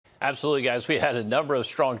Absolutely, guys. We had a number of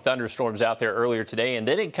strong thunderstorms out there earlier today, and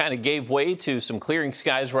then it kind of gave way to some clearing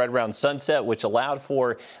skies right around sunset, which allowed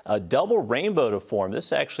for a double rainbow to form. This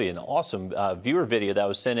is actually an awesome viewer video that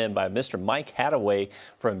was sent in by Mr. Mike Hadaway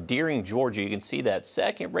from Deering, Georgia. You can see that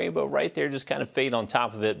second rainbow right there just kind of fade on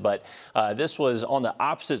top of it, but this was on the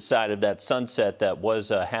opposite side of that sunset that was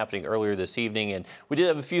happening earlier this evening, and we did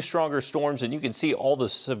have a few stronger storms, and you can see all the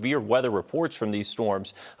severe weather reports from these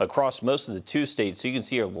storms across most of the two states. So you can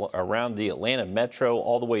see around the Atlanta metro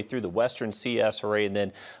all the way through the western CSRA, and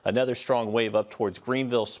then another strong wave up towards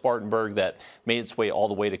Greenville, Spartanburg that made its way all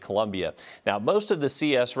the way to Columbia. Now, most of the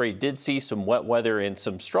CSRA did see some wet weather and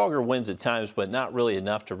some stronger winds at times, but not really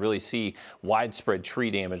enough to really see widespread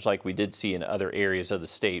tree damage like we did see in other areas of the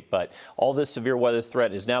state. But all this severe weather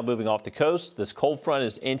threat is now moving off the coast. This cold front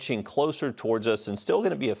is inching closer towards us and still going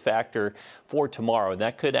to be a factor for tomorrow, and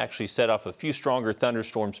that could actually set off a few stronger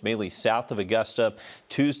thunderstorms, mainly south of Augusta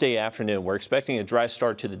Tuesday afternoon. We're expecting a dry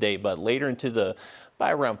start to the day, but later into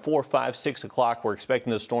by around 4, 5, 6 o'clock, we're expecting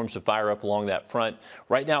those storms to fire up along that front.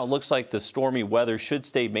 Right now, it looks like the stormy weather should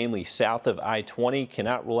stay mainly south of I-20.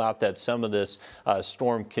 Cannot rule out that some of this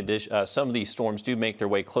some of these storms do make their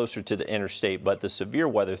way closer to the interstate, but the severe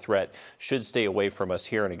weather threat should stay away from us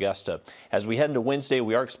here in Augusta. As we head into Wednesday,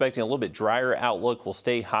 we are expecting a little bit drier outlook. We'll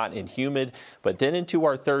stay hot and humid, but then into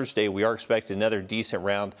our Thursday, we are expecting another decent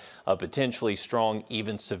round of potentially strong,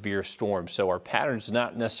 even severe storms. So our pattern's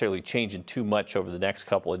not necessarily changing too much over the next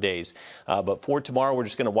couple of days. But for tomorrow, we're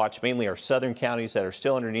just going to watch mainly our southern counties that are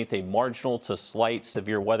still underneath a marginal to slight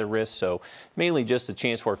severe weather risk. So mainly just a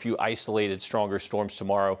chance for a few isolated stronger storms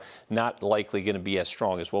tomorrow. Not likely going to be as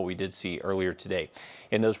strong as what we did see earlier today.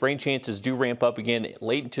 And those rain chances do ramp up again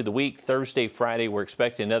late into the week. Thursday, Friday, we're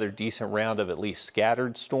expecting another decent round of at least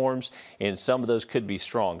scattered storms, and some of those could be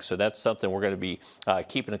strong. So that's something we're going to be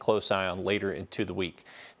keeping a close eye on later into the week.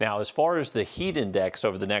 Now, as far as the heat index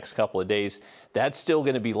over the next couple of days, that's still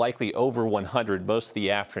going to be likely over 100 most of the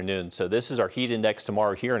afternoon. So this is our heat index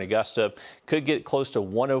tomorrow here in Augusta. Could get close to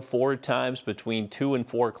 104 at times between 2 and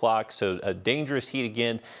 4 o'clock. So a dangerous heat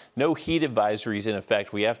again. No heat advisories in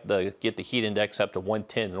effect. We have to get the heat index up to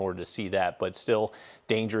 110 in order to see that, but still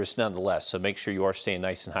dangerous nonetheless. So make sure you are staying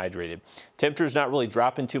nice and hydrated. Temperatures not really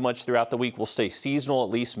dropping too much throughout the week. We'll stay seasonal, at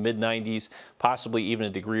least mid-90s, possibly even a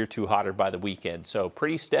degree or two hotter by the weekend. So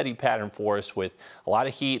pretty steady pattern for us with a lot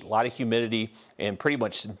of heat, a lot of humidity, and pretty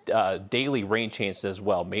much daily rain chances as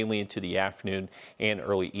well, mainly into the afternoon and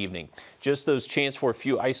early evening. Just those chances for a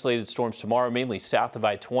few isolated storms tomorrow, mainly south of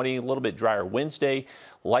I-20, a little bit drier Wednesday.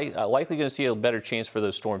 Likely going to see a better chance for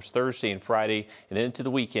those storms Thursday and Friday, and then into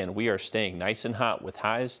the weekend, we are staying nice and hot with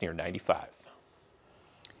highs near 95.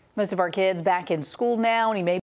 Most of our kids back in school now, and he may